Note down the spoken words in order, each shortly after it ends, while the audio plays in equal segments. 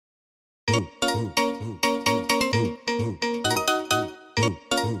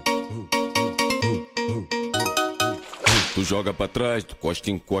Tu joga pra trás, tu costa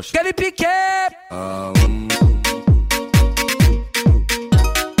e encosta. Aquele pique!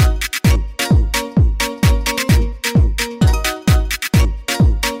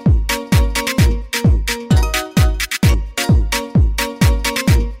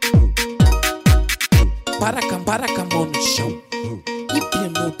 Para com a mão no chão e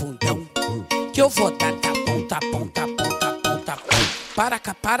pino o bundão, que eu vou dar tapão, tapão, tapão, tapão, tapão.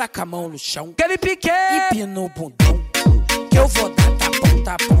 Para com a mão no chão, aquele pique e pino o bundão, que eu vou dar tapão,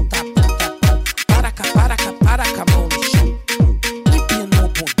 tapão, tapão, tapão. Para com a mão no chão e pino o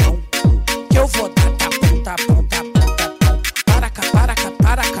bundão, que eu vou dar tapão, tapão, tapão, tapão.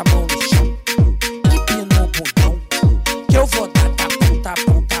 Para com a mão no chão e pino o bundão, que eu vou dar tapão,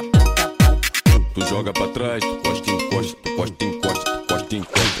 tapão, tapão, tapão. Tu joga pra trás, tu costa e encosta, tu costa e encosta, tu costa e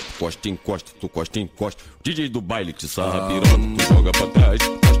encosta, tu costa e encosta, tu costa e encosta. DJ do baile te sarra piroca, tu joga pra trás,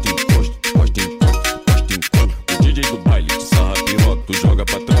 tu costa e encosta, tu costa e encosta, tu costa e encosta. O DJ do baile te sarra piroca, tu joga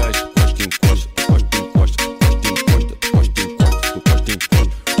pra trás, tu costa e encosta, tu costa e encosta, tu costa e encosta, tu costa e encosta, tu costa e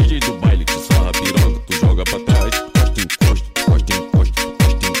encosta. O DJ do baile te sarra piroca, tu joga pra trás, tu costa e encosta, tu costa e encosta, tu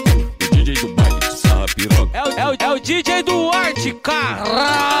costa e encosta. O DJ do baile te sarra piroca. É o DJ do arte, cara.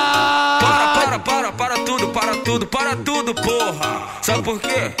 Para tudo, porra. Sabe por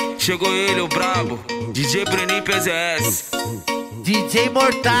quê? Chegou ele, o brabo, DJ Breninho PZS. DJ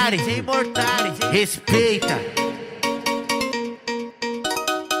Mortari, respeita.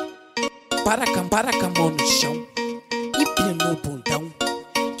 Para com a mão no chão e pino o bundão,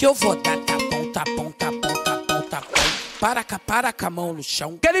 que eu vou dar tapão, tapão, tapão, tapão, tapão. Para com a mão no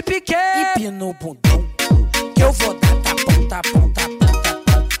chão, aquele pique e pino o bundão, que eu vou dar tapão, tapão, tapão, tapão.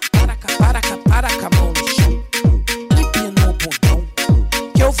 Para com a mão no chão e pino o bundão,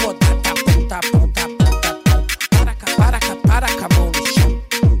 que eu vou dar tapão, tapão, tapão, tapão. Para com a mão no chão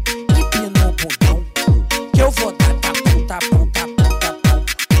e pino o bundão, que eu vou dar tapão, tapão, tapão,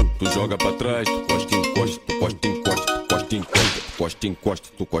 tapão. Tu joga pra trás, tu costa e encosta, tu costa e encosta, tu costa e encosta, tu costa e encosta,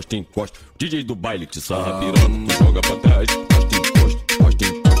 tu costa e encosta. DJ do baile te sarra piroca, tu joga pra trás, tu costa e encosta, tu costa e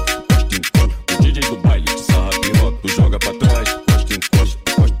encosta, tu costa e encosta. O DJ do baile te sarra piroca, tu joga pra trás, tu costa e encosta,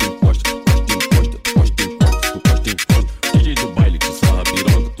 tu costa e encosta, tu costa e encosta, tu costa e encosta, tu costa e encosta. DJ do baile te sarra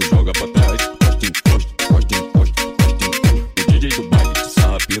piroca, tu joga pra trás, tu costa e encosta, tu costa e encosta, tu costa e encosta. O DJ do baile te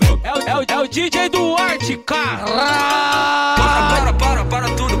sarra piroca. É o DJ do arte, cara.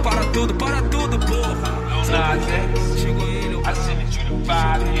 Para tudo, porra. Chegou ele, I sentenced you to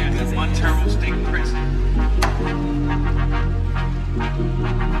 5 years in Montero State Prison.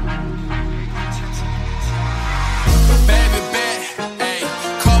 Baby bet, ayy,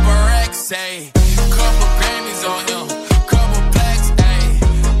 couple racks, ayy, couple Grammys on him, couple plaques, ayy,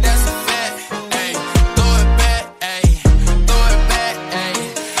 that's a fact, ayy, throw it back, ayy,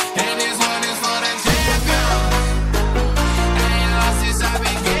 and this one is for the champion. I ain't lost since I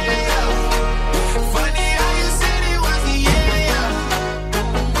began, yo. Funny how you said it was the year, yo.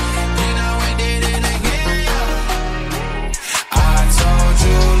 Then I went did it again, yo. I told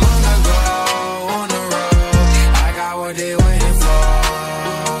you long ago on the road, I got what they waiting for.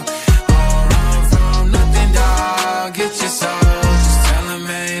 Don't run from nothing, dog. Get your soul. Just tell them I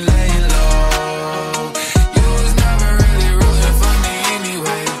ain't laying low. You was never really rooting for me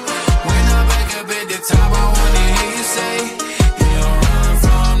anyway. When I'm back up at the top, I wanna hear you say, you don't run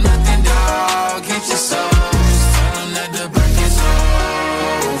from nothing, dog. Get your soul. Just tell them that the break is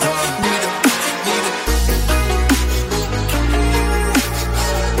over. Need a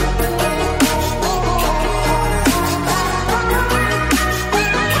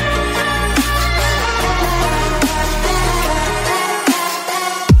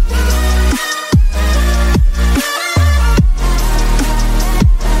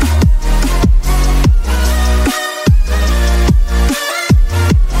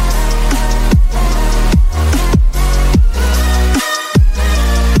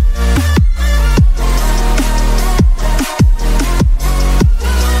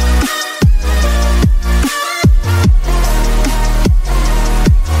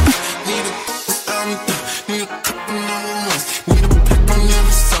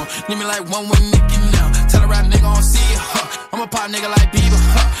Need me like one with Nicky now. Tell a rap nigga I don't see it, huh? I'm a pop nigga like Bieber,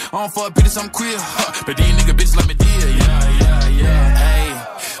 huh? I don't fuck bitches, I'm queer, huh? But these nigga bitches let me deal, yeah. Hey,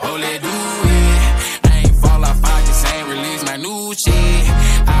 oh, let do it. I ain't fall off, I just ain't release my new shit.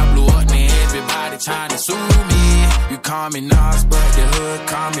 I blew up, man, everybody tryna sue me. You call me Nas, but the hood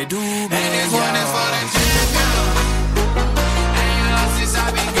call me Doobie. And this one is for the champion. I ain't lost since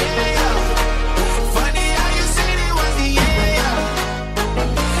I began, yo. Funny how you said it was the year, yo.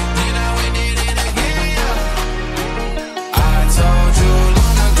 Then I went did it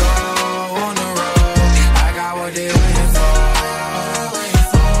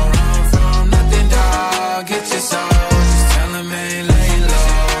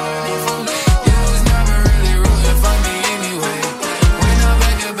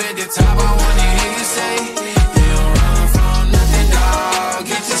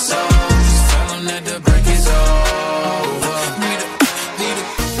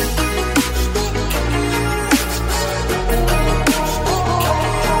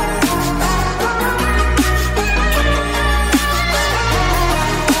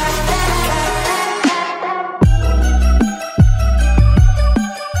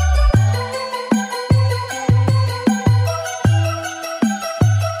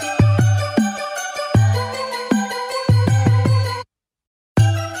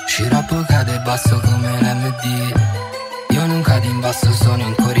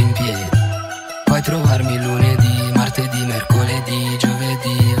Puoi trovarmi lunedì, martedì, mercoledì,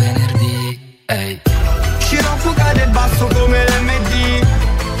 giovedì, venerdì. Ehi. Ci rompo cade basso come l'MD.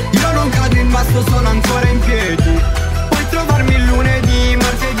 Io non cado in basso, sono ancora in piedi. Puoi trovarmi lunedì,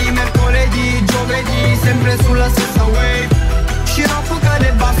 martedì, mercoledì, giovedì, sempre sulla stessa wave. Ci rompo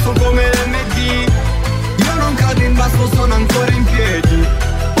cade basso come l'MD. Io non cado in basso, sono ancora in piedi.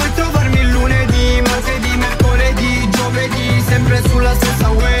 Puoi trovarmi lunedì, martedì, mercoledì, giovedì, sempre sulla stessa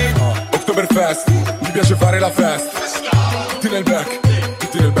wave. Oktoberfest, mi piace fare la festa. Tutti nel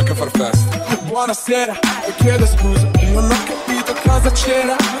back a far festa. Buonasera, e chiedo scusa, non ho capito cosa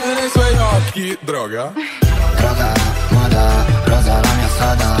c'era nei suoi occhi. Droga? Droga, moda, rosa la mia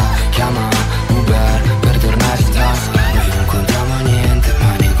strada. Chiama Uber per tornare in zona. Noi non contiamo niente,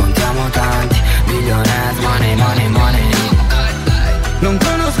 ma ne contiamo tanti. Billionaires, money, money, money. Non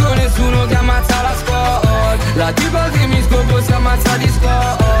conosco nessuno che ammazza la squad. La tipa che mi scopo si ammazza di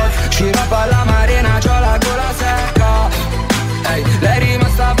squad. Scirappa alla marina, c'ho la gola secca. Ehi, lei è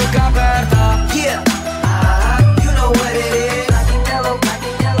rimasta a bocca aperta. Yeah, you know what it is. Black and yellow, black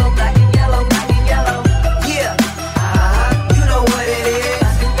and yellow, black and yellow, black and yellow. Yeah, you know what it is.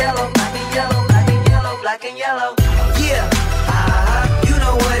 Black and yellow, black and yellow, black and yellow, black and yellow. Yeah, you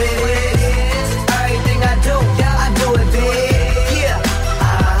know what it is. Everything I do, yeah, I do it big. Yeah,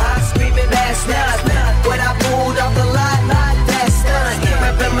 screaming that's not when I pulled off the lot, that's done.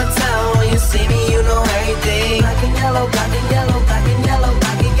 Reppin' my town, when you see me, you know everything. Black and yellow, black and yellow, black and yellow,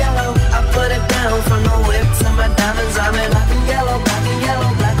 black and yellow. I put it down from the whip to my diamonds. I'm in black and yellow, black and yellow,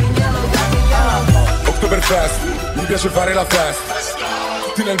 black and yellow, black and yellow. Oktoberfest, mi piace fare la festa.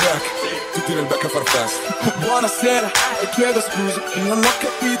 Tutti nel back a far festa. Buonasera, e chiedo scusa, non ho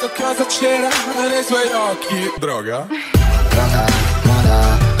capito cosa c'era nei suoi occhi. Droga? Droga,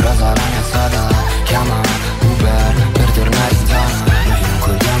 moda, rosa la mia strada. Chiama Uber per tornare in zona. Noi non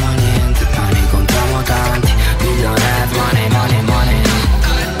contiamo niente, ma ne contiamo tanti. Billionaires, money, money, money.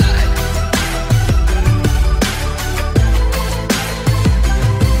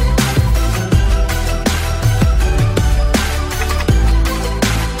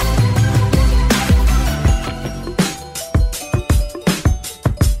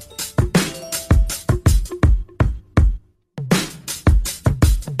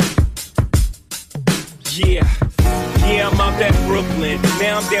 Yeah, I'm out at Brooklyn.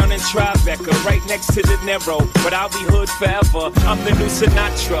 Now I'm down in Tribeca, right next to the Narrow. But I'll be hood forever. I'm the new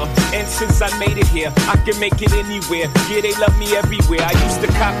Sinatra. And since I made it here, I can make it anywhere. Yeah, they love me everywhere. I used to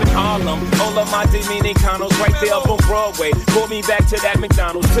cop in Harlem. All of my Dominicanos right there up on Broadway. Brought me back to that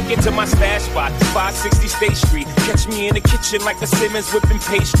McDonald's. Took it to my stash spot, 560 State Street. Catch me in the kitchen like the Simmons whipping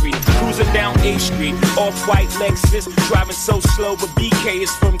pastry. Cruising down A Street, off-white Lexus. Driving so slow, but BK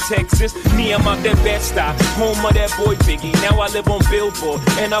is from Texas. Me, I'm out that Bed-Stuy, home of that boy Biggie. Now I live on Billboard,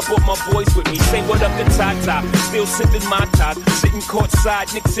 and I brought my boys with me. Say what up to Tata, still sipping my top. Sitting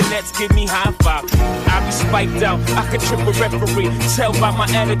courtside, Knicks and Nets give me high five. I be spiked out, I could trip a referee. Tell by my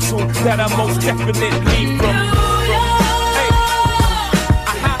attitude that I most definitely from.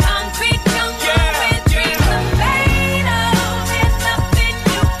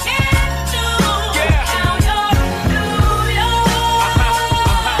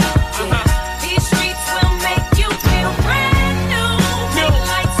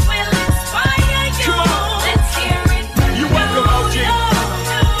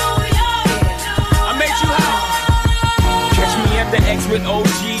 With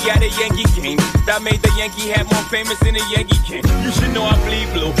OG at a Yankee game. That made the Yankee hat more famous than a Yankee can. You should know I bleed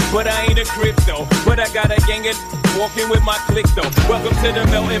blue, but I ain't a crypto. But I got a gang of walking with my click though. Welcome to the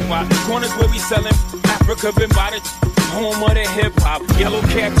melting pot. Corners where we sellin' Africa been by the home of the hip hop. Yellow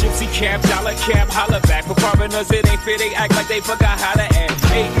cap, gypsy cap, dollar cap, holla back. For foreigners it ain't fair, they act like they forgot how to act.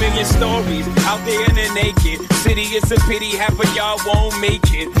 8 million stories out there in the naked city. It's a pity half of y'all won't make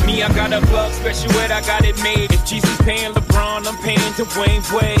it. Me, I got a plug special ed, I got it made. If Jesus paying LeBron, I'm paying Dwayne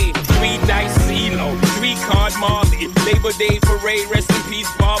Wade. 3 dice CeeLo, 3 card Marley. Labor Day parade, rest in peace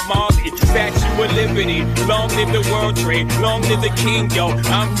Bob Marley. Statue of Liberty, long live the World Trade, long live the King, yo.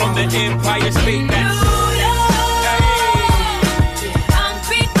 I'm from the Empire State, that's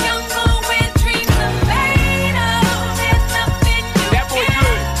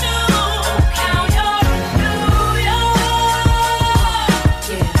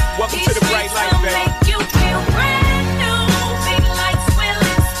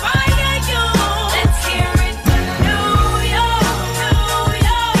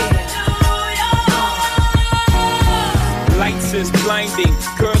is blinding.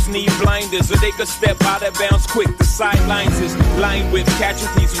 Girls need blinders so they could step out of bounds quick. The sidelines is lined with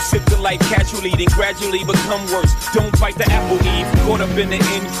casualties who sip the life casually, then gradually become worse. Don't bite the apple, Eve. Caught up in the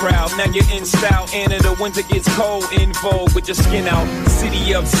in crowd. Now you're in style, and in the winter gets cold. In vogue with your skin out.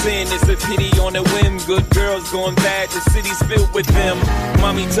 City of sin is a pity on a whim. Good girls going bad, the city's filled with them.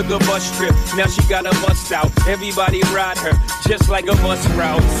 Mommy took a bus trip, now she got a bust out. Everybody ride her, just like a bus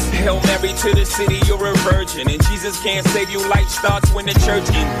route. Hail Mary to the city, you're a virgin. And Jesus can't save you, life starts when the church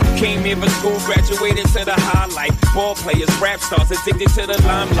in. Came here for school, graduated to the highlight. Ball players, rap stars, addicted to the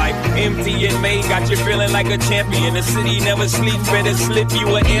limelight. Empty and made, got you feeling like a champion. The city never sleeps, better slip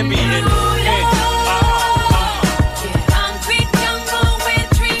you an ambient.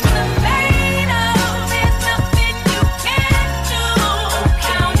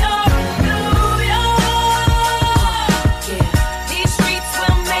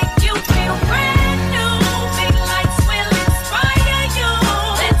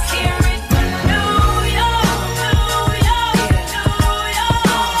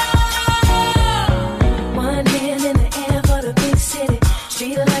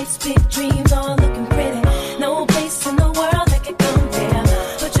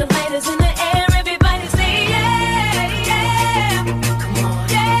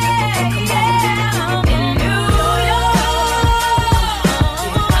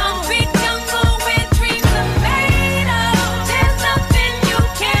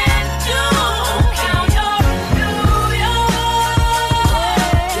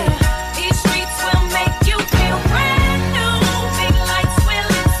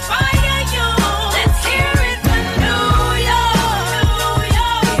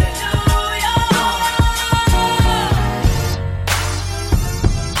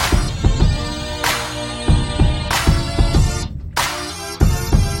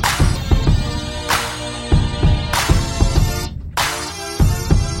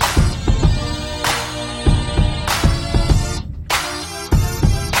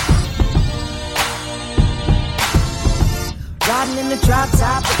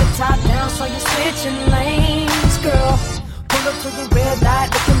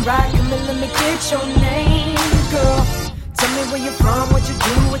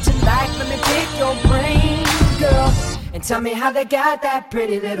 Tell me how they got that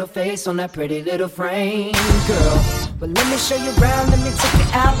pretty little face on that pretty little frame, girl. Well, let me show you around, let me take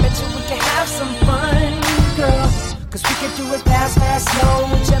you out, bet you we can have some fun, girl. Cause we can do it fast, fast, slow,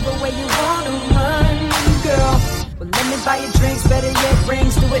 whichever way you wanna run, girl. Well, let me buy you drinks, better yet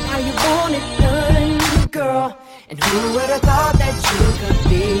rings, do it how you want it done, girl. And who would've thought that you could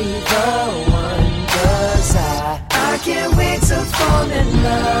be the one? Cause I can't wait to fall in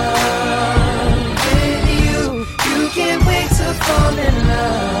love with you. You can't wait to fall in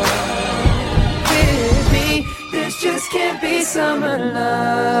love with me. This just can't be summer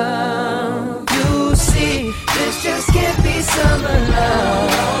love. You see, this just can't be summer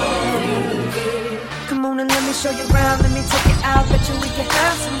love. Come on and let me show you around, let me take you out, bet you we can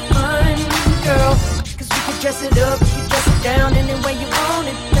have some fun, girl. Cause we can dress it up, we can dress it down, any way you want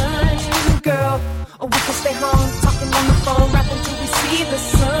it done, girl. Or we can stay home, talking on the phone, rap until we see the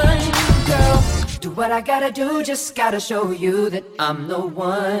sun, girl. Do what I gotta do, just gotta show you that I'm the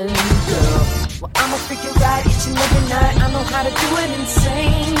one, girl. Well, I'ma freak you right each and every night, I know how to do it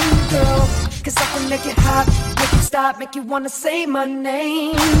insane, girl. Cause I can make it hot, make it stop, make you wanna say my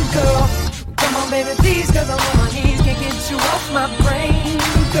name, girl. Come on baby, please, cause I'm on my knees, can't get you off my brain,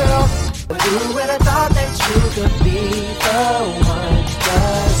 girl. But who would've thought that you could be the one?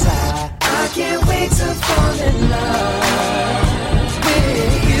 Cause I can't wait to fall in love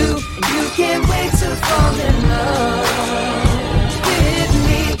with you. You can't wait to fall in love with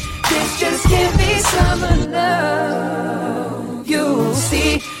me. This just can't be summer love. You'll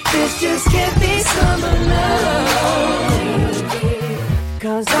see, this just can't be summer love.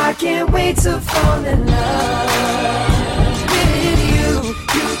 Cause I can't wait to fall in love with you.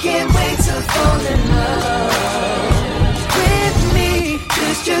 You can't wait to fall in love with me.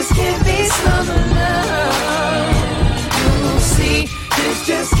 This just can't be summer love. You'll see, this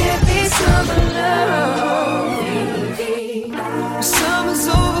just can't be summer love. Summer's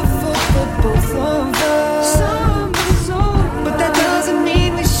over for both of us. Summer's over, but that doesn't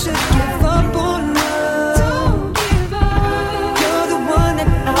mean we should give up on love. Don't give up. You're the one that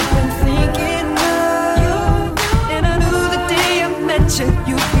I've been thinking of, and I knew the day I met you,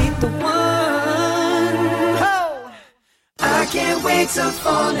 you'd be the one. Oh, I can't wait to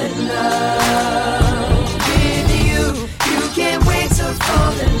fall in love with you. You can't wait to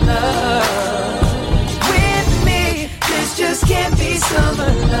fall in love with me. This just can't be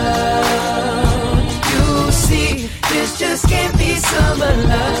summer love. You'll see, this just can't be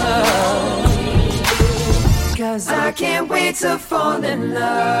can't wait to fall in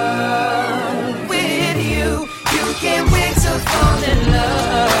love with you. You can't wait to fall in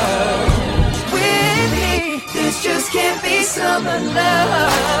love with me. This just can't be summer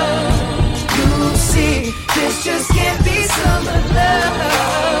love. You see, this just can't be summer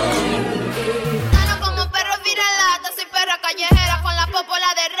love. Como perro viralata, soy perra callejera con la popola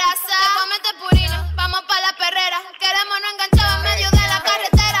de raza. Comete purina, vamos pa' la perrera. Queremos no enganchar en medio de la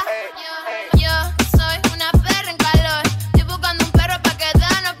carretera. Yo soy una perra en calor. Estoy buscando un perro pa'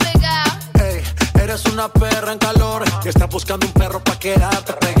 quedarnos pegados. Ey, eres una perra en calor y estás buscando un perro pa'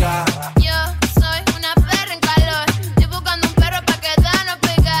 quedarte pegada. Yo soy una perra en calor. Estoy buscando un perro pa' quedarnos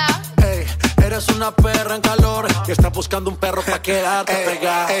pegados. Ey, eres una perra en calor y estás buscando un perro pa' quedarte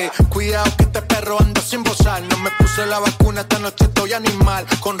pegada. Ey, cuidado que este perro anda sin bozar. No me puse la vacuna, esta noche estoy animal.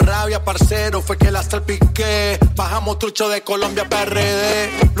 Con rabia, parcero, fue que la salpiqué. Bajamos trucho de Colombia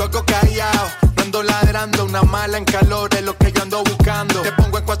PRD. Luego callado, no ando ladrando. Una mala en calor es lo que yo ando buscando. Te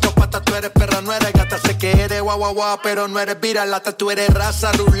pongo en cuatro patas, tú eres perra, no eres gata. Sé que eres guau guau guau, pero no eres viralata. Tú eres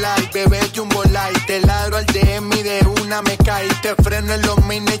raza rulay, bebé jumbo light. Te ladro al DM y de una me caí. Te freno en los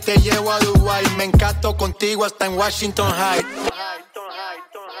minis y te llevo a Dubai. Me encanto contigo hasta en Washington High.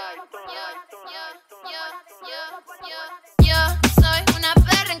 Yo soy una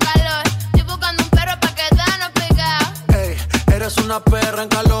perra en calor. Estoy buscando un perro pa' quedarnos pegados. Ey, eres una perra en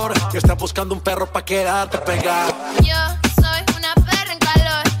calor y estás buscando un perro pa' quedarte pegado. Yo soy una perra en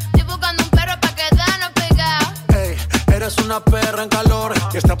calor. Estoy buscando un perro pa' quedarnos pegados. Ey, eres una perra en calor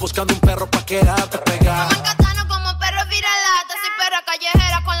y estás buscando un perro pa' quedarte pegado. Vamos encantando como perros viralata. Soy perra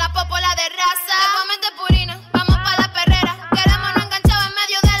callejera con la popola de raza. Comete purina, vamos pa' la perrera. Queremos no enganchar en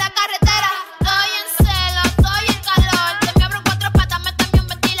medio de la carretera. Estoy en celo, estoy en calor. Te me abro cuatro patas, méteme un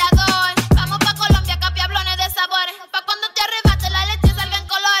ventilador. Vamos pa' Colombia, capiablones de sabores. Pa' cuando te arrebate la leche salga en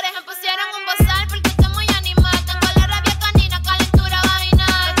colores. Me pusieron un bozal porque estoy muy animal. Tengo la rabia canina, calentura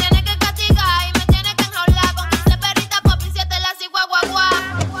vaginal. Me tiene que castigar y me tiene que enrolar. Con 15 perritas pop y 7 las y guau guau guau.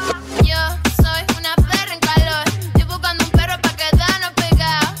 Yo soy una perra en calor. Estoy buscando un perro pa' quedarnos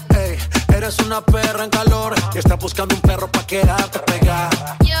pegados. Ey, eres una perra en calor y estás buscando un perro pa' quedarte pegada.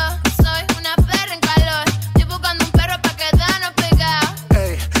 Yo soy una perra en calor. Estoy buscando un perro pa' quedarnos pegados.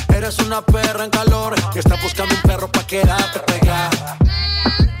 Ey, eres una perra en calor y estás buscando un perro pa' quedarte pegada.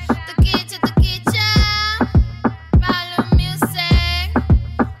 Toquicha, toquicha. Palo Music.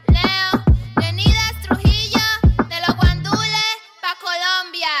 Leo, Leonidas Trujillo. De los guandules pa'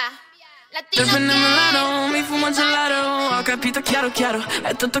 Colombia. Io prendo Milano, mi fumo gelato. Ho capito chiaro chiaro,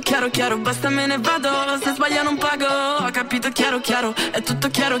 è tutto chiaro chiaro. Basta me ne vado, se sbaglio non pago. Ho capito chiaro chiaro, è tutto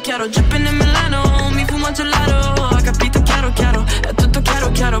chiaro chiaro. Io prendo Milano, mi fumo gelato. Ho capito chiaro chiaro, è tutto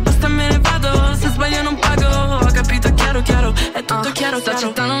chiaro chiaro. Basta me ne vado, se sbaglio non pago. Ho capito chiaro chiaro, è tutto chiaro chiaro. Sta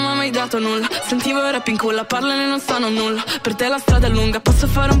città non mi ha mai dato nulla. Sentivo il rap in culla, parlane non sanno nulla. Per te la strada è lunga, posso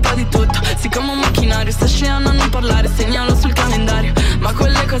fare un po' di tutto. Siccome un macchinario, sta scegliendo a non parlare. Segnalo sul calendario, ma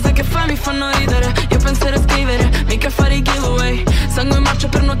quelle cose che fai mi fanno ridere. Io penserei a scrivere, mica fare i giveaway. Sangue in marcia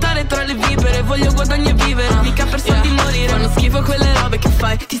per nuotare tra le vipere. Voglio guadagno e vivere, mica per soldi morire. Fanno schifo quelle robe che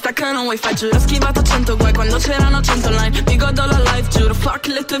fai, ti staccano wifi. Giuro, ho schivato 100 guai quando c'erano 100 line. Mi godo la life, giuro, fuck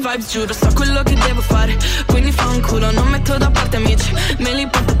le tue vibes, giuro. So quello che devo fare, quindi fa un culo. Non metto da parte amici, me li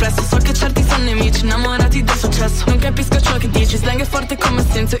porto presto. So che certi sono nemici, innamorati del successo. Non capisco ciò che dici, slang è forte come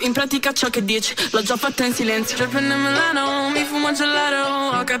senso. In pratica ciò che dici, l'ho già fatto in silenzio. Io prendo Milano, mi fumo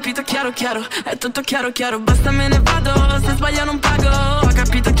gelato. Ho capito chiaro chiaro, è tutto chiaro chiaro. Basta me ne vado, se sbaglio non pago. Ho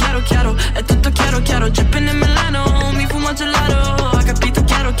capito chiaro chiaro, è tutto chiaro chiaro. Io prendo Milano, mi fumo gelato. Ho capito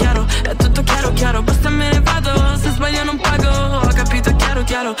chiaro chiaro, è tutto chiaro chiaro. Basta me ne vado, se sbaglio non pago. Ho capito chiaro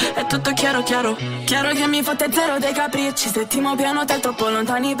chiaro, è tutto chiaro chiaro. Chiaro che mi fotte zero dei capricci. Settimo piano te troppo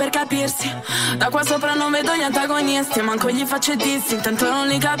lontani per capirsi. Da qua sopra non vedo gli antagonisti, manco gli faccio dissi, tanto non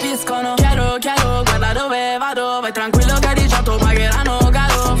li capiscono. Chiaro chiaro, guarda dove vado. Vai tranquillo che di giotto pagheranno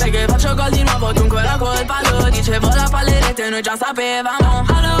caro. Sai che faccio gol di nuovo, chiunque la colpa lo dicevo la pallerete, noi già sapevamo.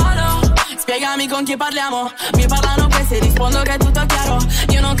 Allo allo, spiegami con chi parliamo. Mi parlano questi, rispondo che è tutto chiaro.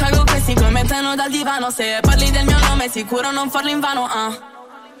 Io non cago questi, commentano dal divano. Se parli del mio nome sicuro non farlo in vano.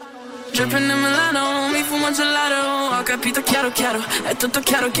 Io prendo Milano, mi fumo gelato. Ho capito chiaro chiaro, è tutto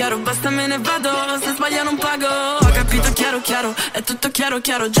chiaro chiaro. Basta me ne vado, se sbaglio non pago. Ho capito chiaro chiaro, è tutto chiaro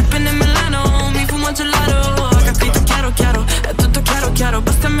chiaro. Io prendo Milano, mi fumo gelato. Ho capito chiaro chiaro, è tutto chiaro chiaro.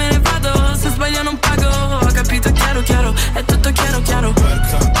 Basta me ne vado, se sbaglio non pago. Ho capito chiaro chiaro, è tutto chiaro chiaro.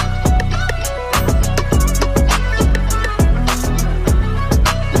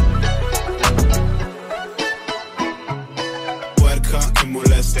 Puerca che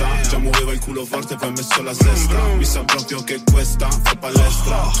molesta, già muoveva il culo forte poi hai messo la sesta. Mi sa proprio che questa fa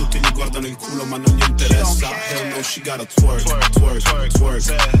palestra. Tutti gli guardano il culo ma non gli interessa. Hell no, she gotta twerk, twerk, twerk, twerk,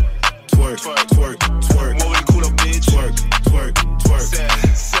 twerk, twerk, twerk. Muovi il culo bitch, twerk, twerk, twerk,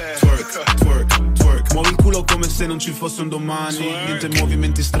 twerk, twerk, twerk. Muovi il culo come se non ci fosse un domani. Niente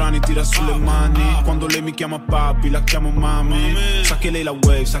movimenti strani, tira sulle mani. Quando lei mi chiama papi, la chiamo mami. Sa che lei la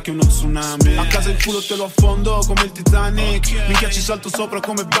wave, sa che è uno tsunami. A casa il culo te lo affondo come il Titanic. Minchia ci salto sopra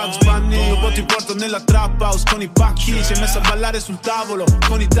come Bugs Bunny. Io poi ti porto nella trap house con i pacchi. Si è messa a ballare sul tavolo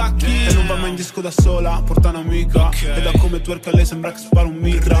con i tacchi. E non va mai in disco da sola, porta un'amica. E da come twerka lei sembra che spara un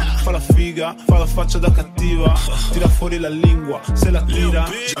mitra. Fa la figa, fa la faccia da cattiva. Tira fuori la lingua, se la tira.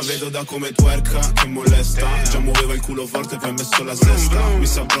 La vedo da come twerka, che molesta. Già muoveva il culo forte poi ha messo la sesta. Mi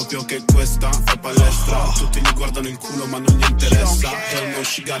sa proprio che questa fa palestra. Tutti gli guardano il culo ma non gli interessa. Hell no,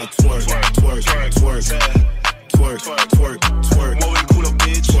 she gotta twerk, twerk, twerk, twerk, twerk, twerk. Muovi il culo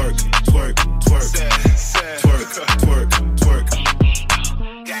bitch, twerk, twerk, twerk, twerk, twerk, twerk.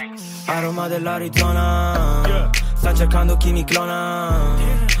 Aroma dell'Arizona, sta cercando chi mi clona.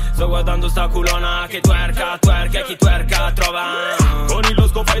 Sto guardando sta culona che twerka, twerka e chi twerka trova. Con il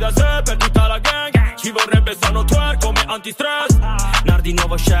losco fai da sé per tutta la gang. Ci vorrebbe sano twerk come antistress. Nardi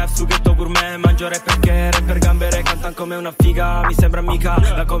nuovo chef, sughetto gourmet. Mangio perché rapper gambere cantan come una figa. Mi sembra mica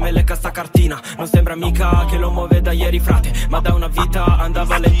da come lecca sta cartina. Non sembra mica che lo muove da ieri frate, ma da una vita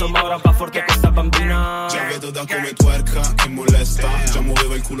andava lento ma ora va forte questa bambina. Già vedo da come twerka che molesta. Già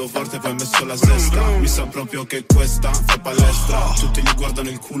muoveva il culo forte poi ha messo la sesta. Mi sa proprio che questa fa palestra. Tutti gli guardano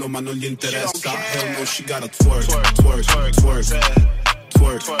il culo ma non gli interessa. Hell no, she gotta twerk, twerk, twerk, twerk,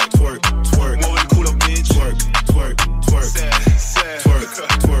 twerk, twerk. Muovi il culo bitch, twerk, twerk, twerk,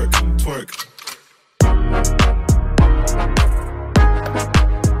 twerk, twerk, twerk.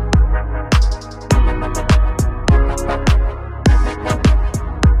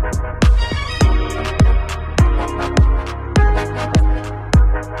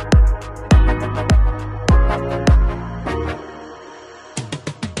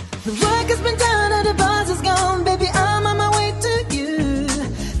 The work has been done and the buzz is gone, baby, I'm on my way to you.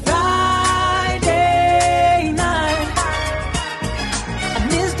 Friday night, I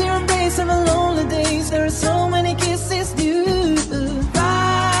missed your embrace of the lonely days, there are so many kisses due.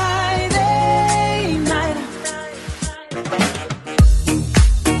 Friday night.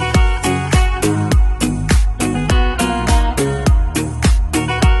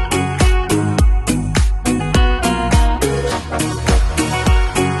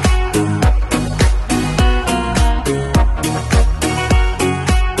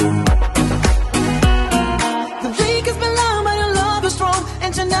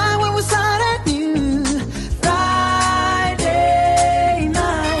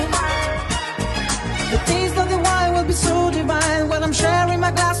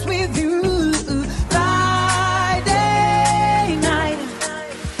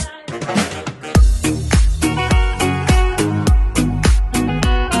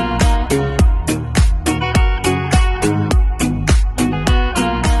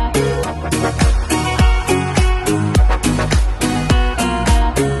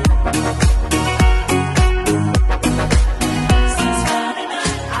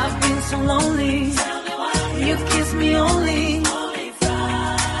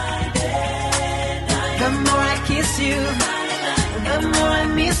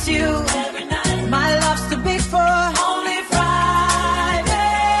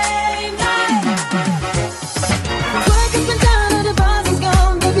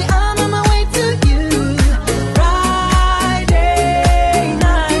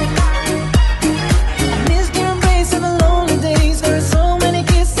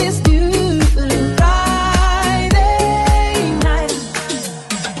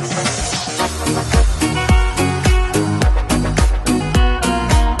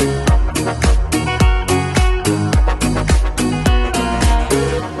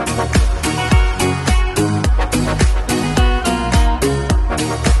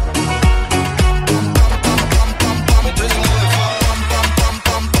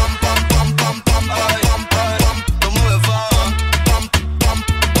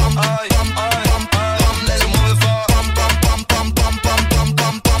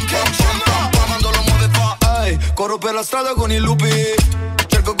 Corro per la strada con i lupi,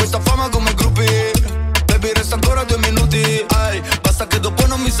 cerco questa fama come gruppi. Baby resta ancora 2 minuti, ai, basta che dopo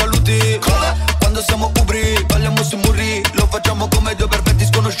non mi saluti. Quando siamo ubri, balliamo sui muri, lo facciamo come 2 perfetti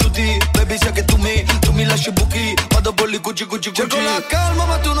sconosciuti. Baby sai che tu mi lasci buchi, vado bolli cucci cucci cucci. Cerco la calma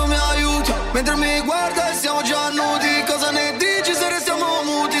ma tu non mi aiuti, mentre mi guarda e siamo già nudi. Cosa ne dici se restiamo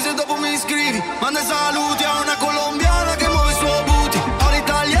muti, se dopo mi scrivi, manda i saluti a una colombiana che muove il suo booty, a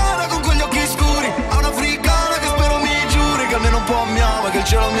un'italiana con quegli occhi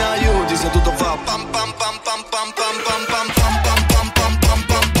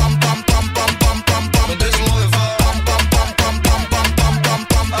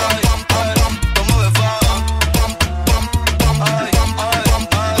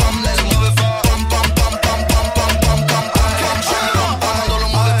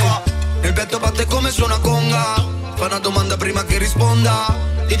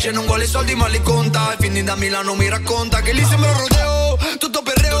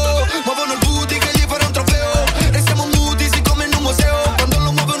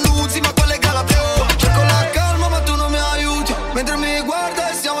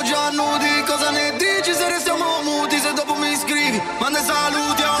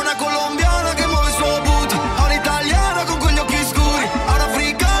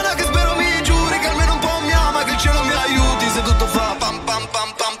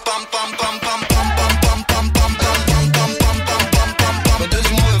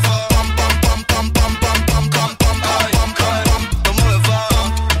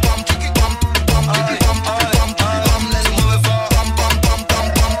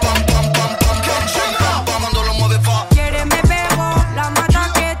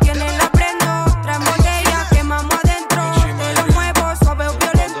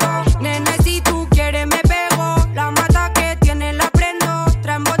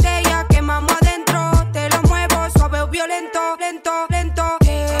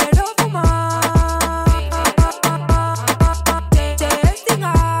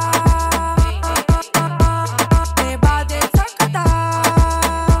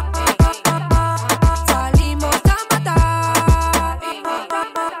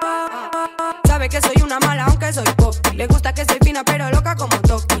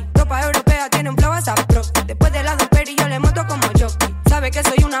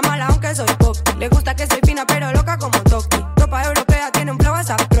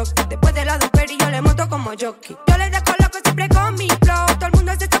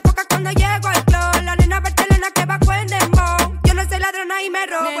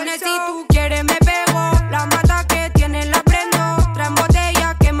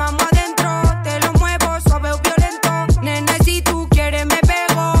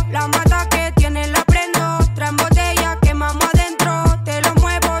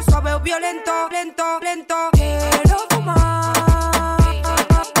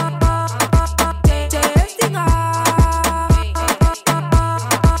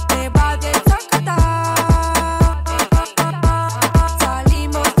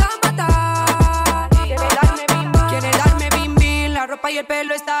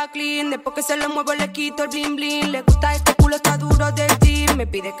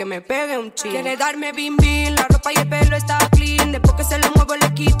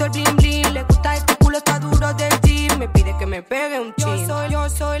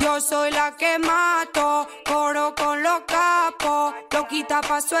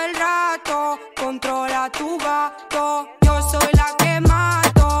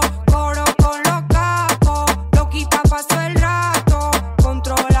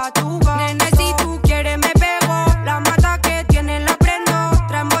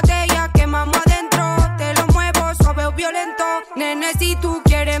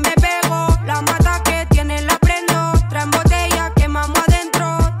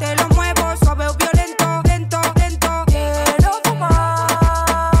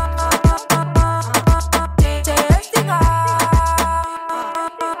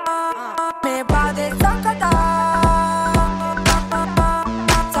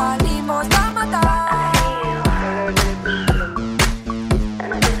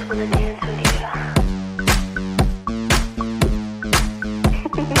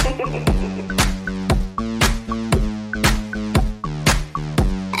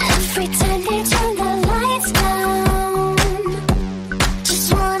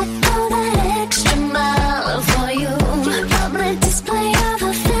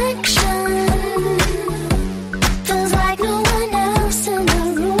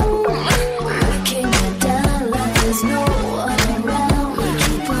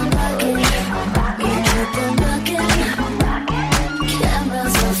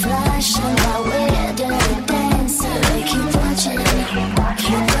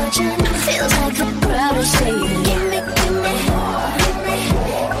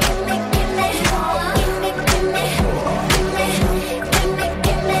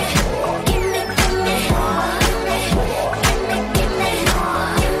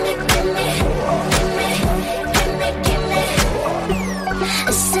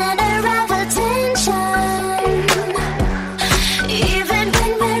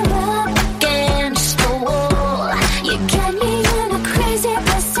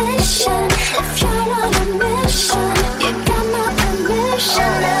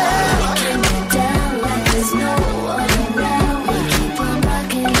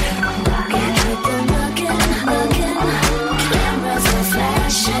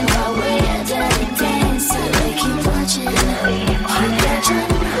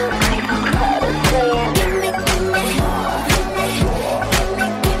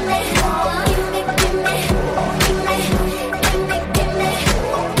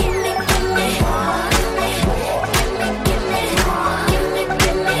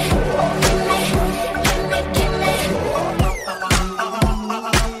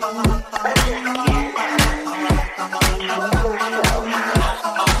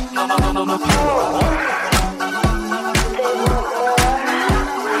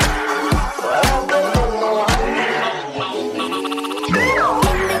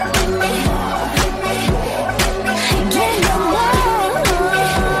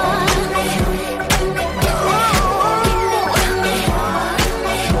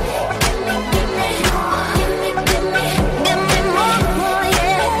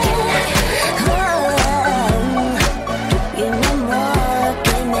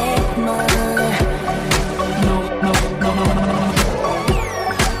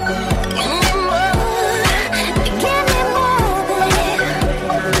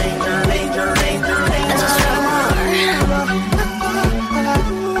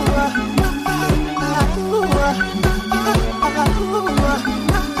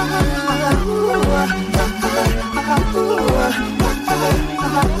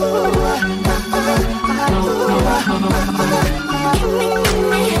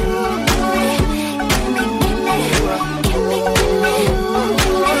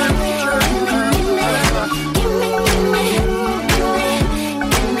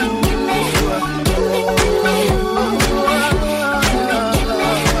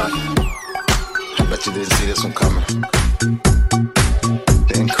Bet you didn't see this one coming.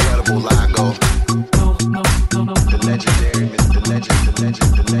 The incredible Lago. The legendary, the legend, the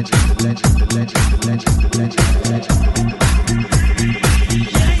legend, the legend, the legend, the legend, the legend, the legend, the legend.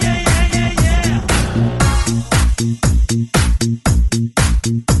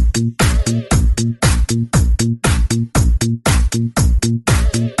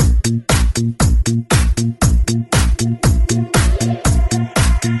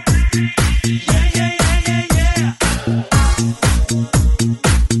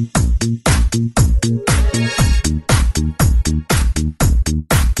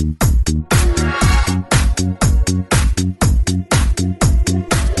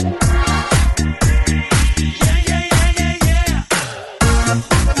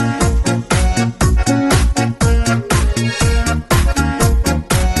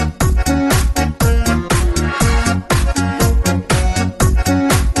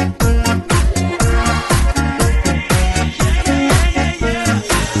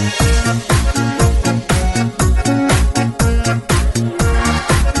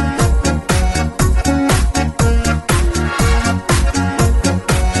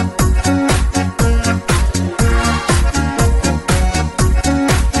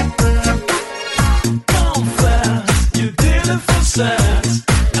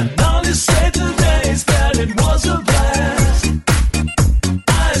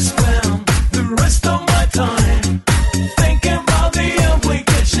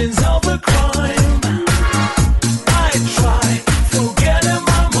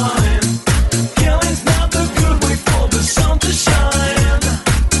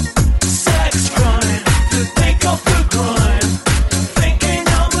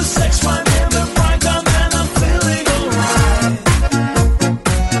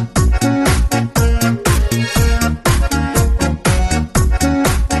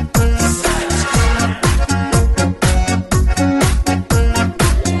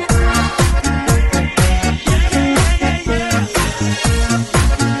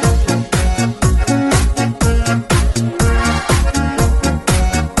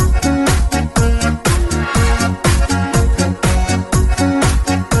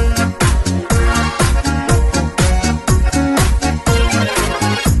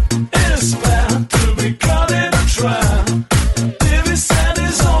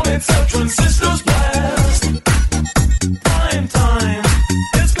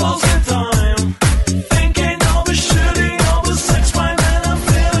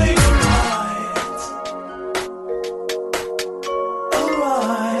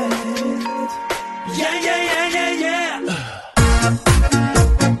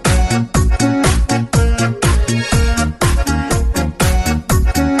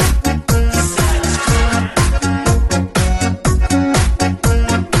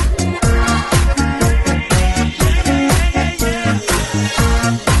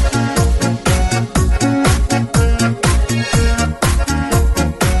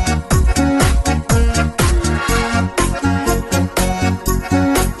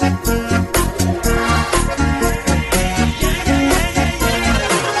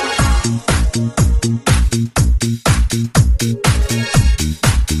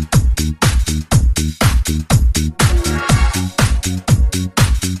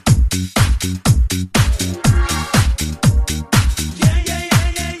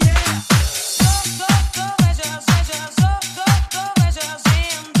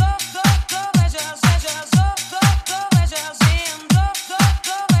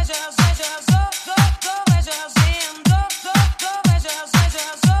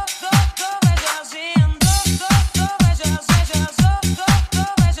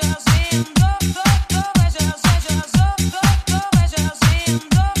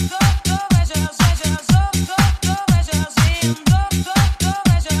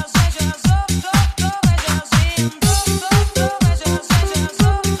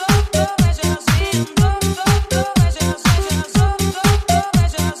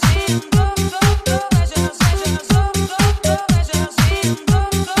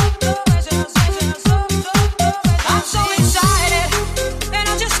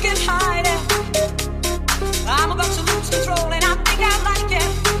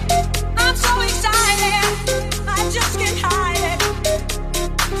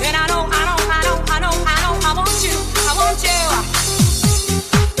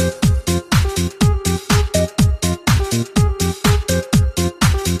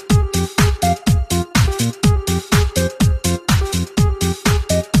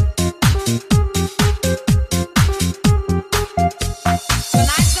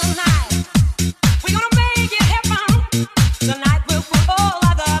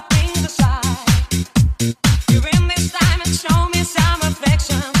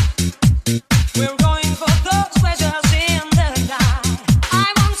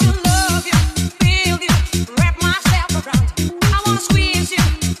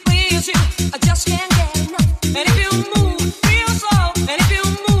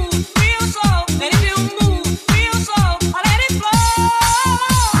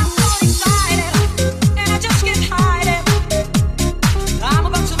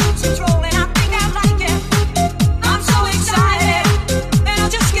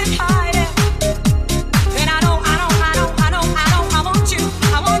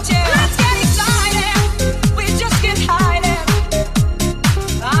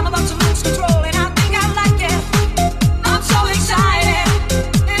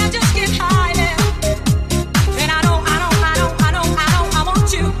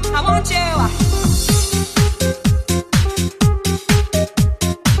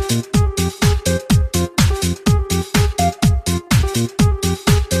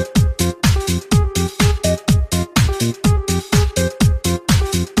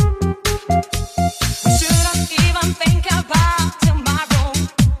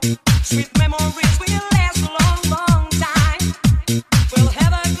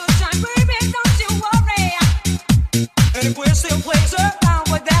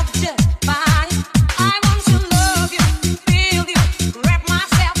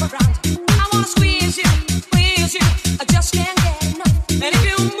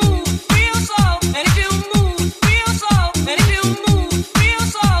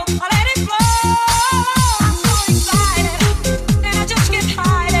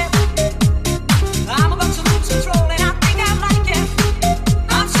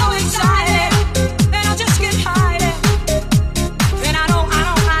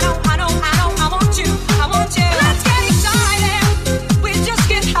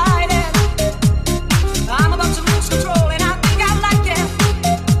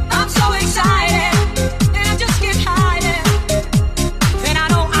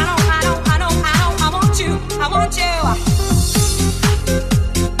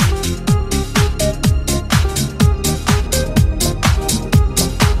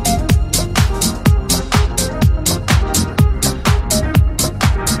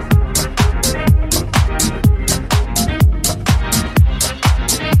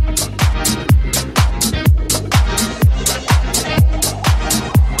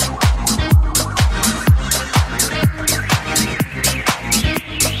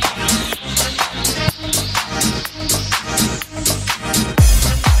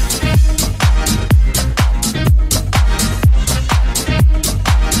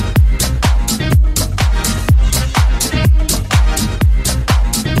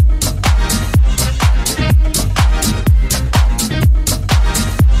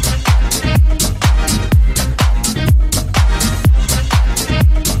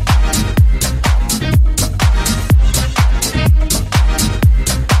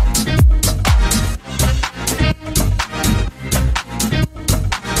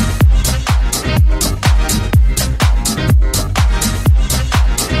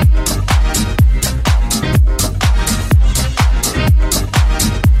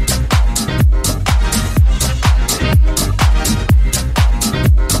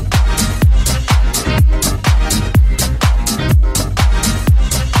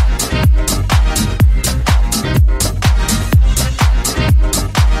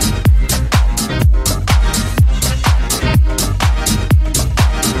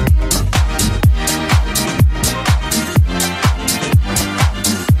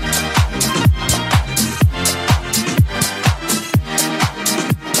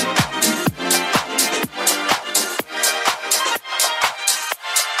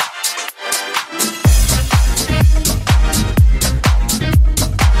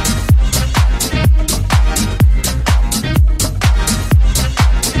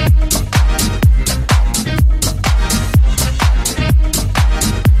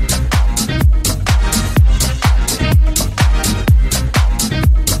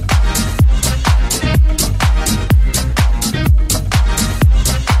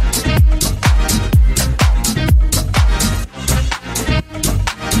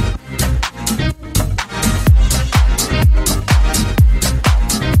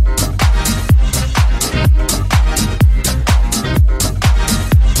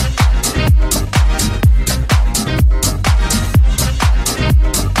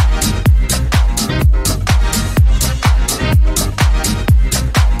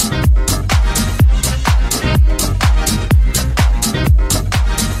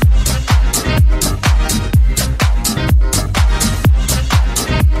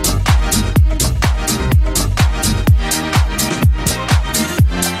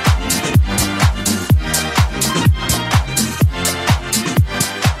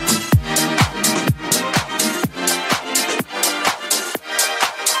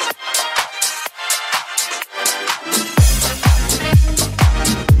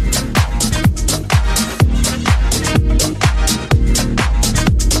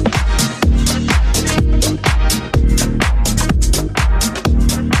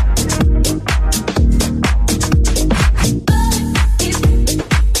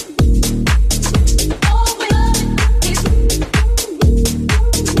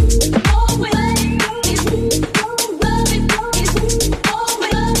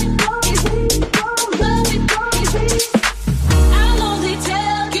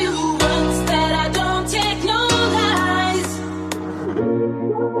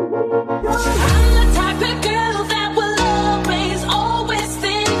 the type of girl that will always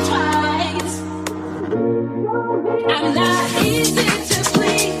think twice. I'm not easy to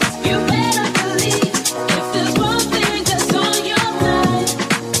please. You better believe if there's one thing that's on your mind.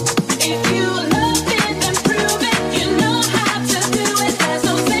 If you love it, then prove it. You know how to do it. There's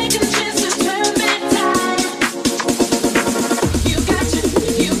no second chance to turn back time. You got to,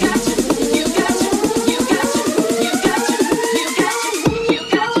 you got to, you got to, you got to, you got to, you got to, you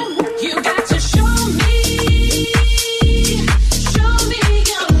got to, you got to show me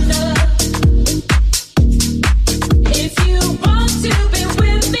your love. If you want to be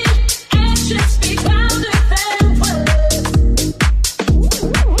with me, actions speak louder than words.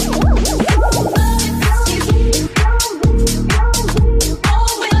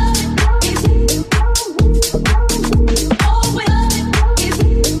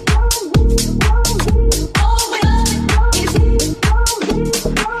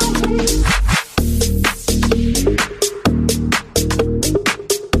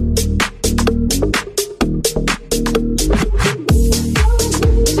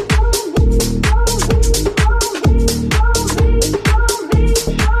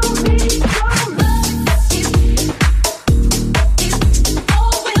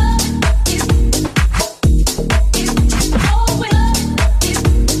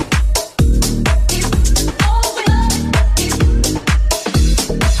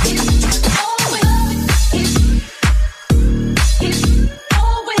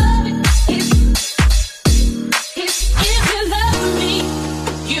 If you love me,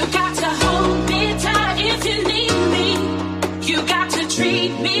 you got to hold me tight. If you need me, you got to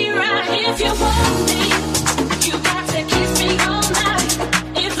treat me right. If you want me, you got to kiss me all night.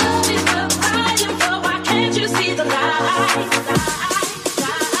 If love is worth fighting for, why can't you see the light?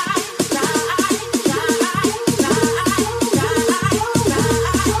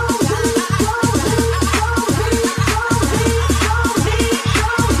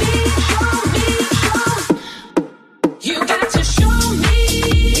 You got to show me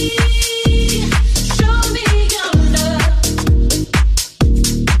your love.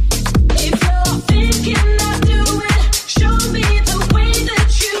 If you're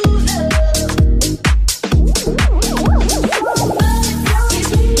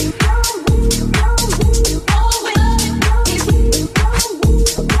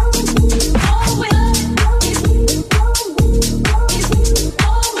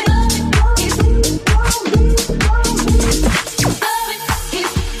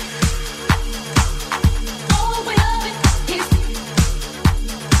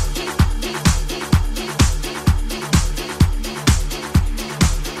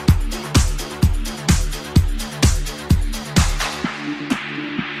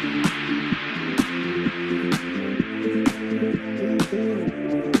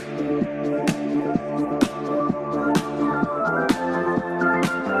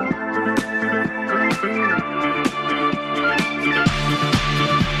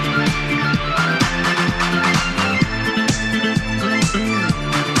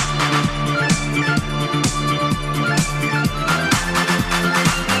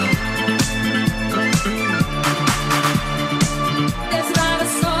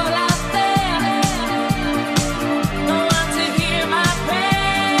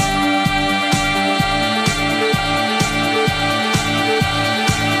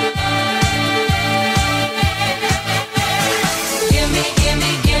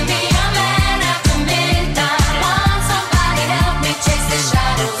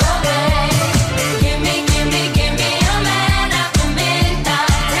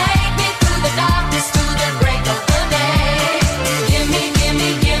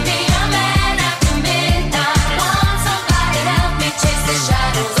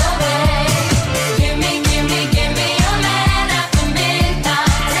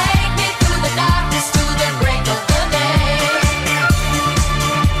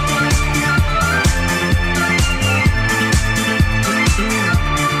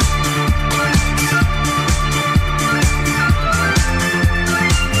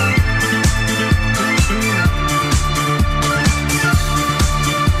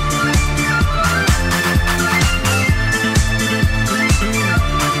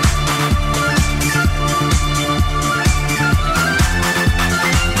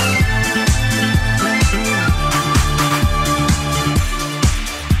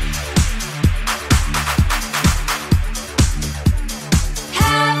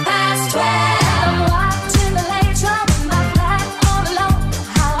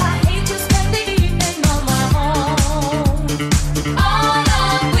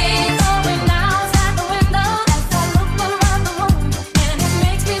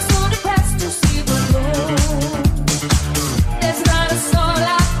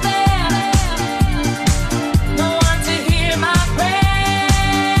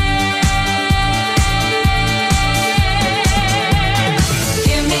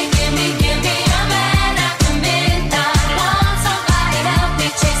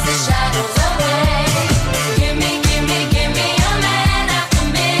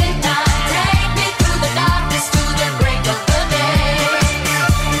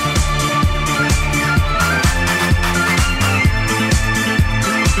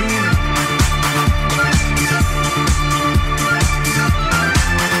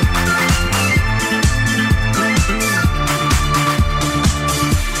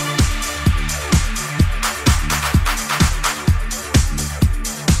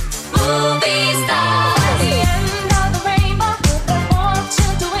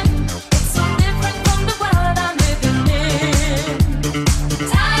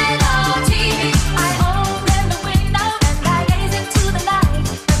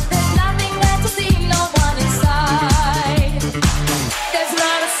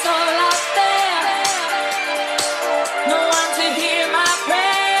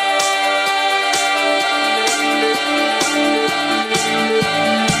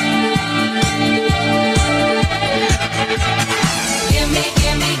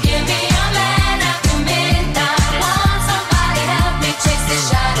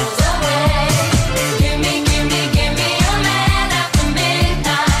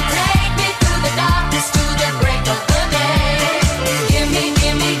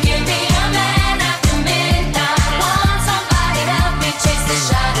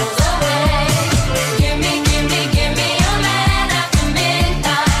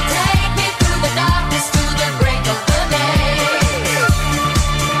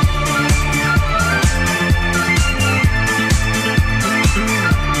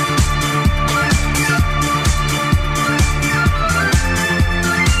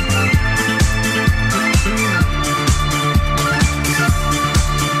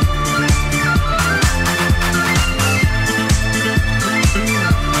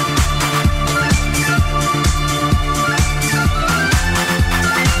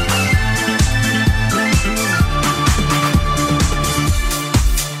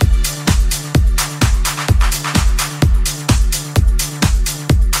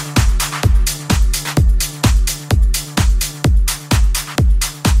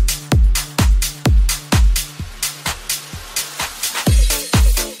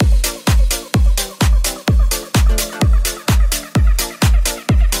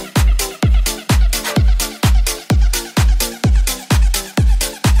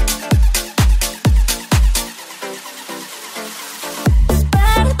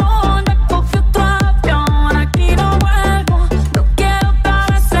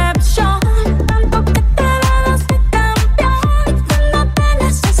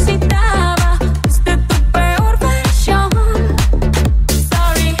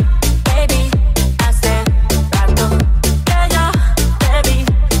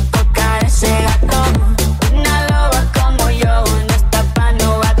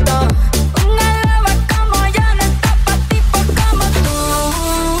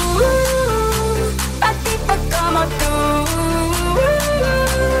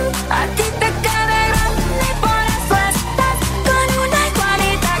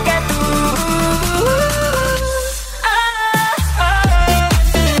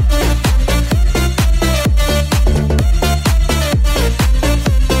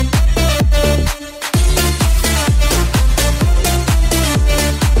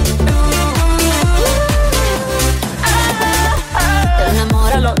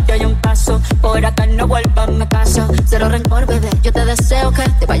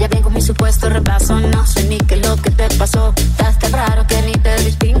Vaya bien con mi supuesto repaso. No sé ni qué es lo que te pasó. Estás tan raro que ni te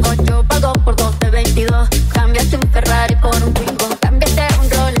distingo. Yo pago por 2 de 22. Cambiaste un Ferrari por un Twingo. Cambiaste un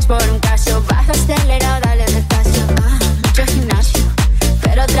Rolex por un Casio. Baja acelerado, dale despacio. Mucho gimnasio,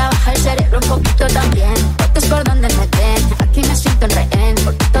 pero trabaja el cerebro un poquito también. Fotos por donde me den. Aquí me siento en rehén,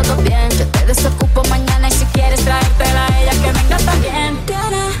 porque todo bien. Yo te desocupo mañana y si quieres traértela a ella que venga también.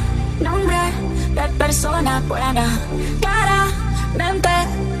 Tiene nombre de persona buena. Claramente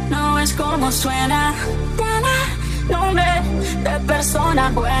no es como suena. Tiene nombre de persona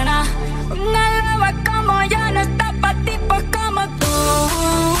buena. Una loba como yo no está pa' tipos como tú.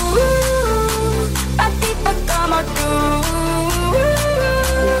 Pa' tipos como tú.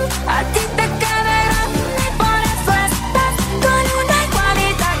 A ti te queda grande y por eso estás con una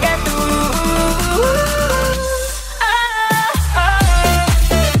igualita que tú.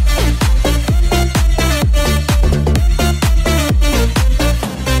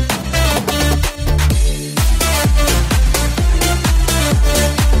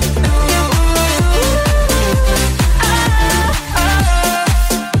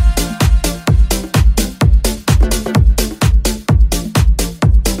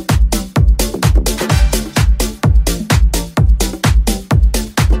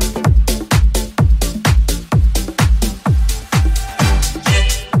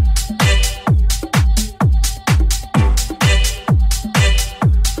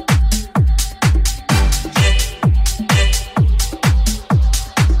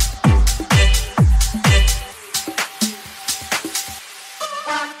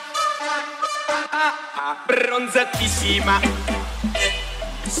 Bronzatissima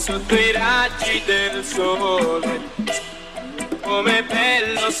sotto i raggi del sole, come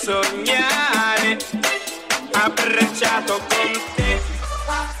bello sognare abbracciato con te.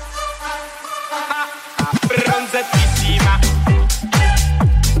 Bronzatissima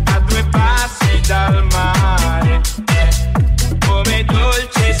a 2 passi dal mare, come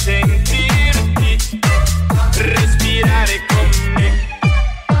dolce sentirti respirare con me.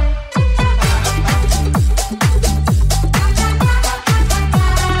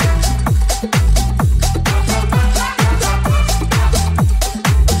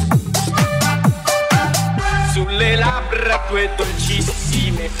 Sulle labbra tue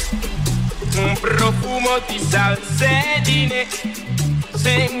dolcissime, un profumo di salsedine,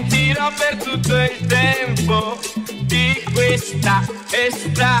 sentirò per tutto il tempo di questa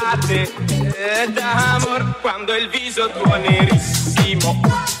estate d'amor. Quando il viso tuo nerissimo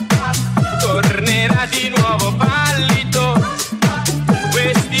tornerà di nuovo pallido,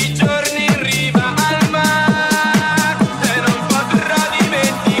 questi giorni in riva al mare e non potrò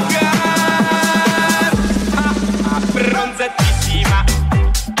dimenticare. Bronzatissima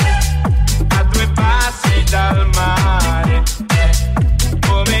a 2 passi dal mare,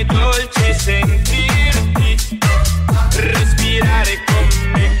 come dolce sentirti respirare con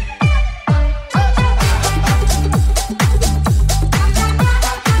me.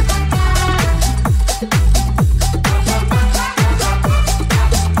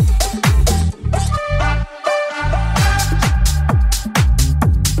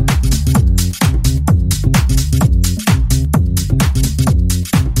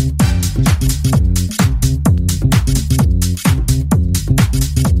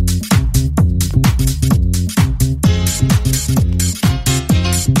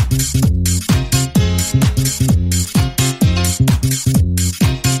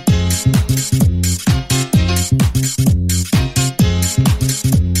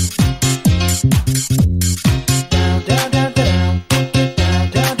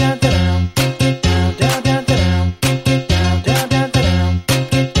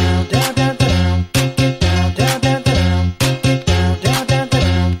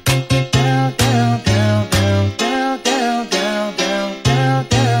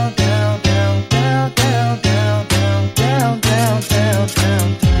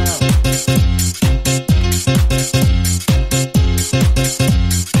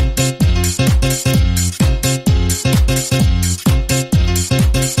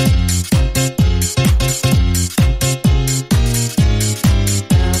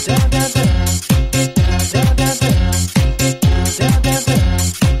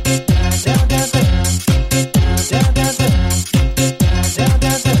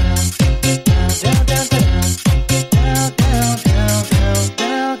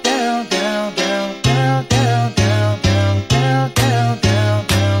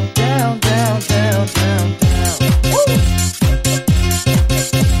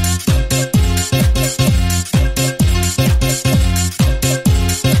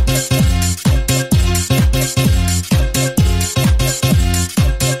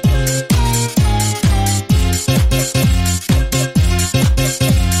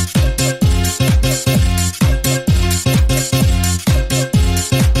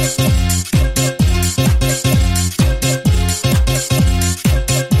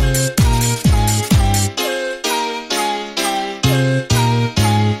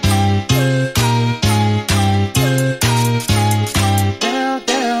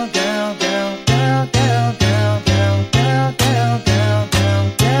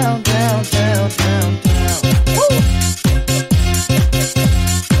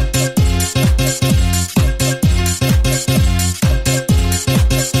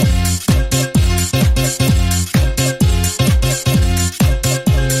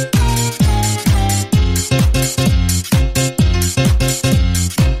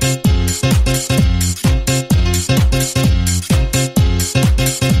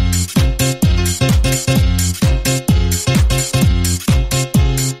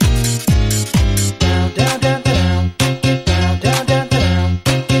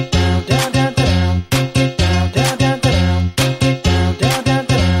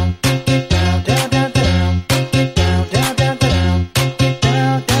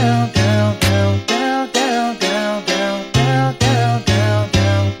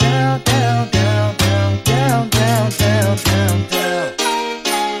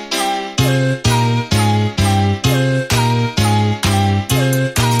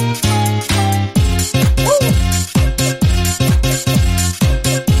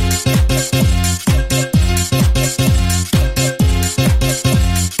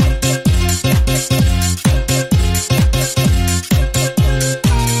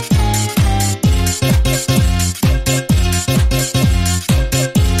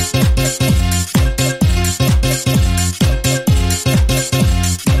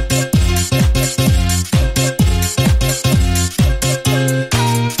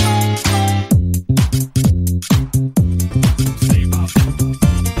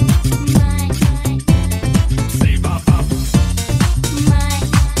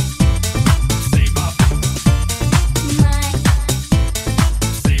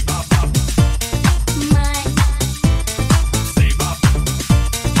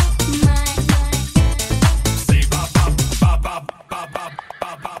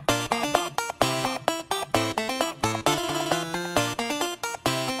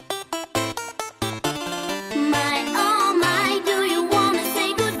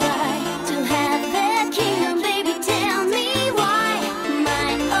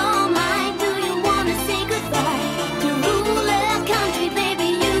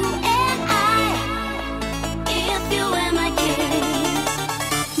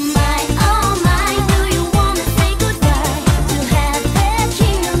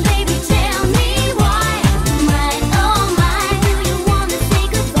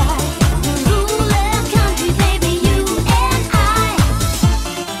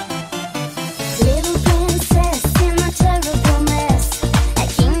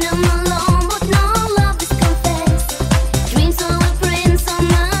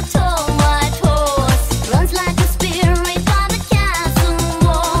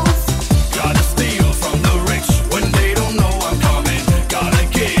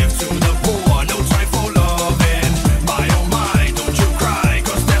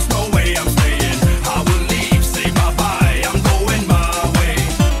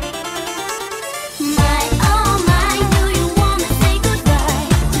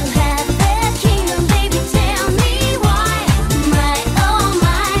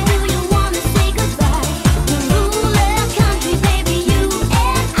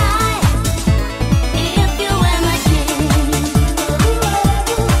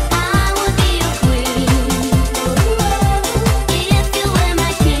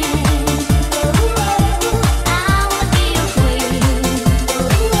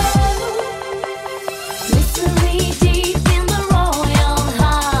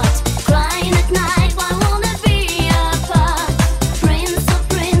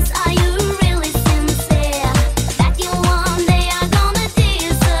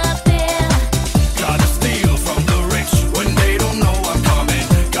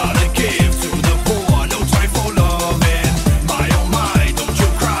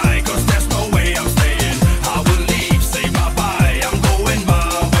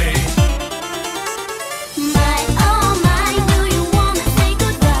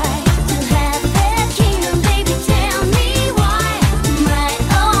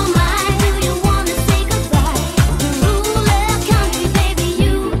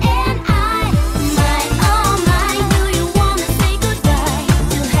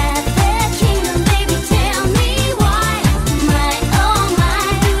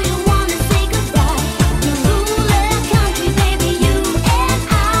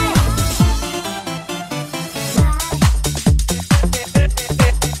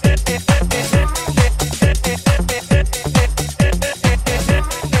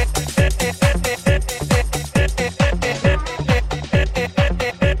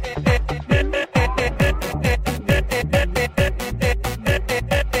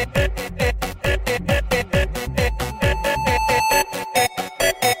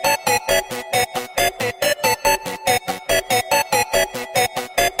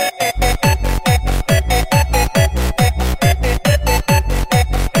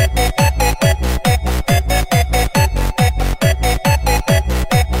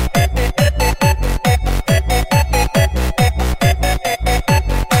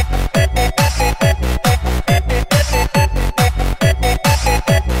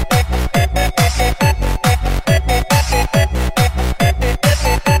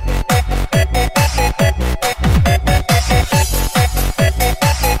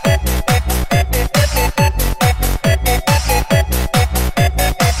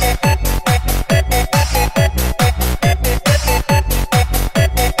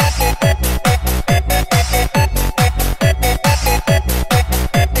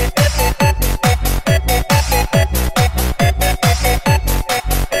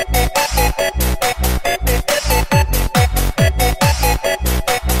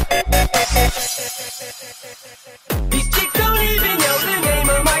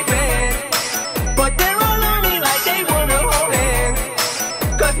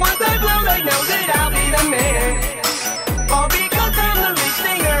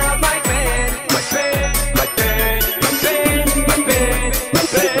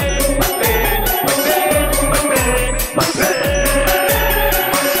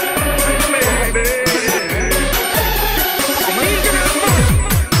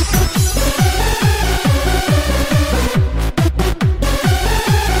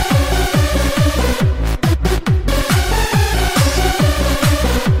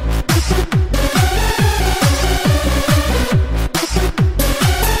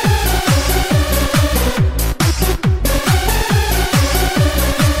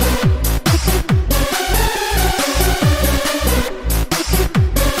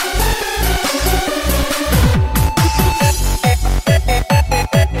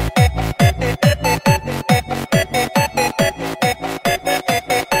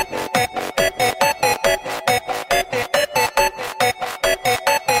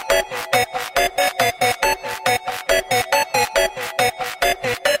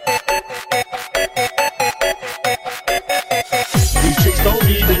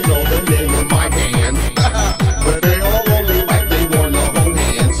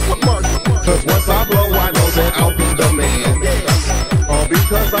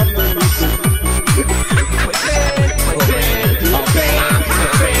 because I'm the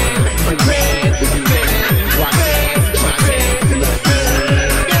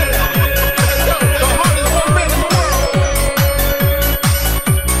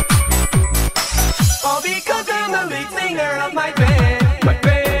All because I'm the lead singer of my band.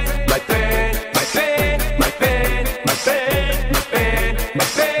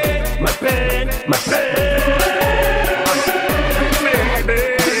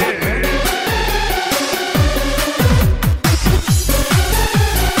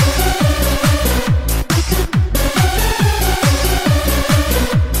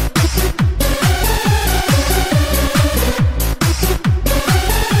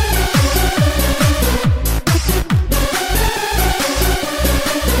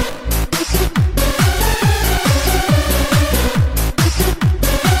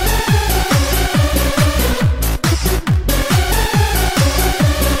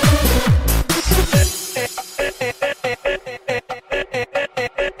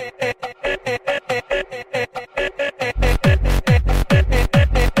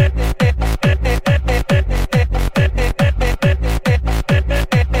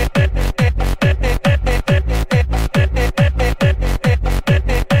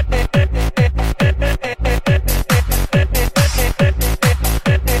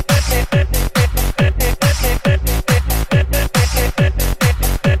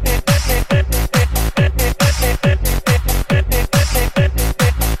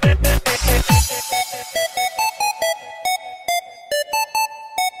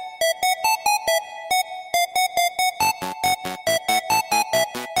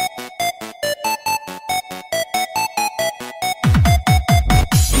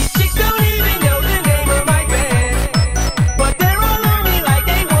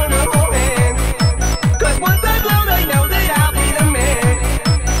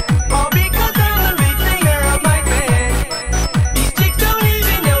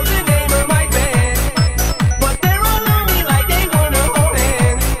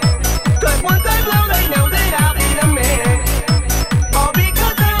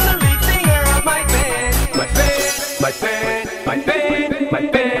 My band, my band, my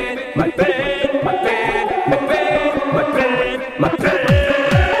band, my band, my band, my band, my band, my band, my band.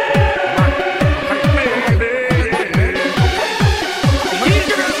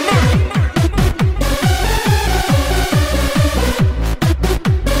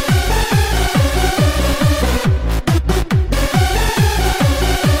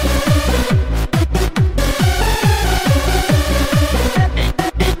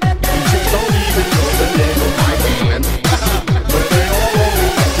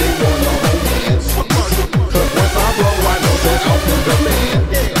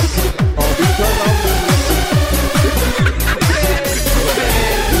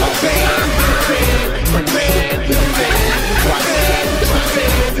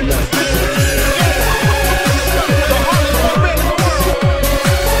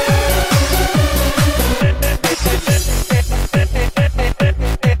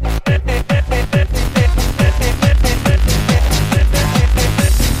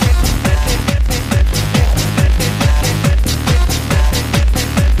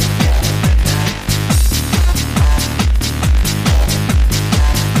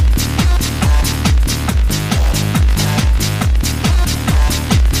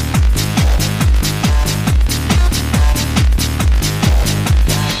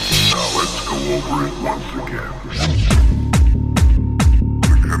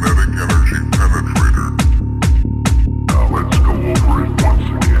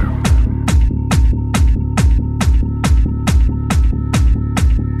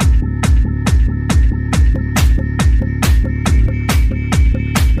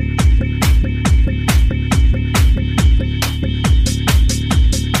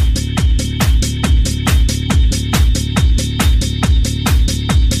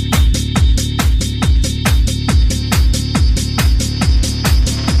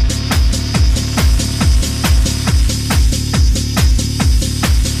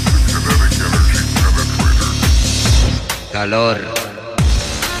 calor.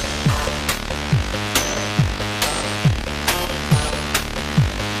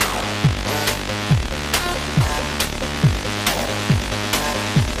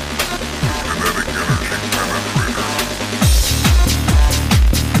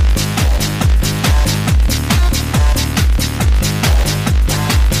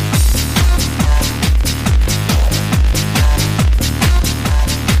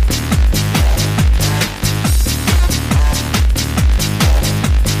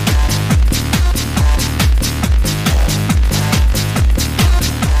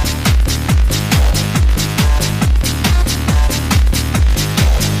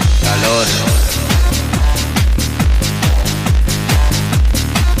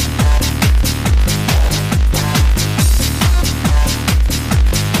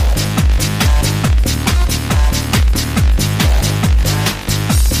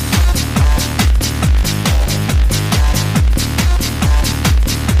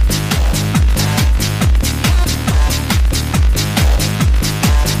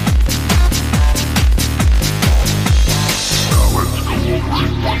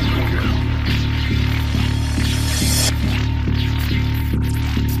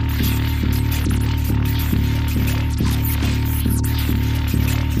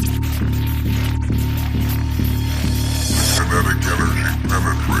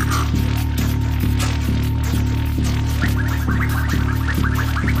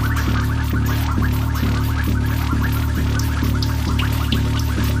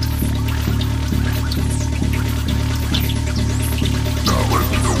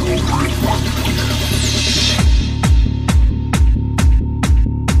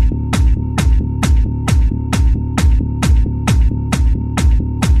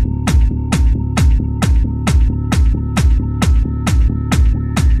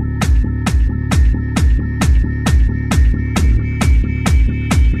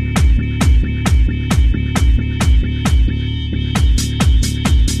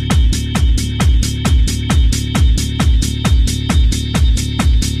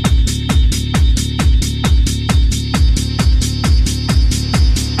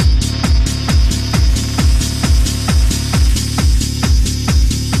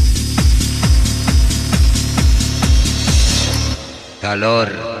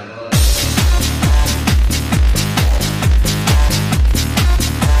 calor.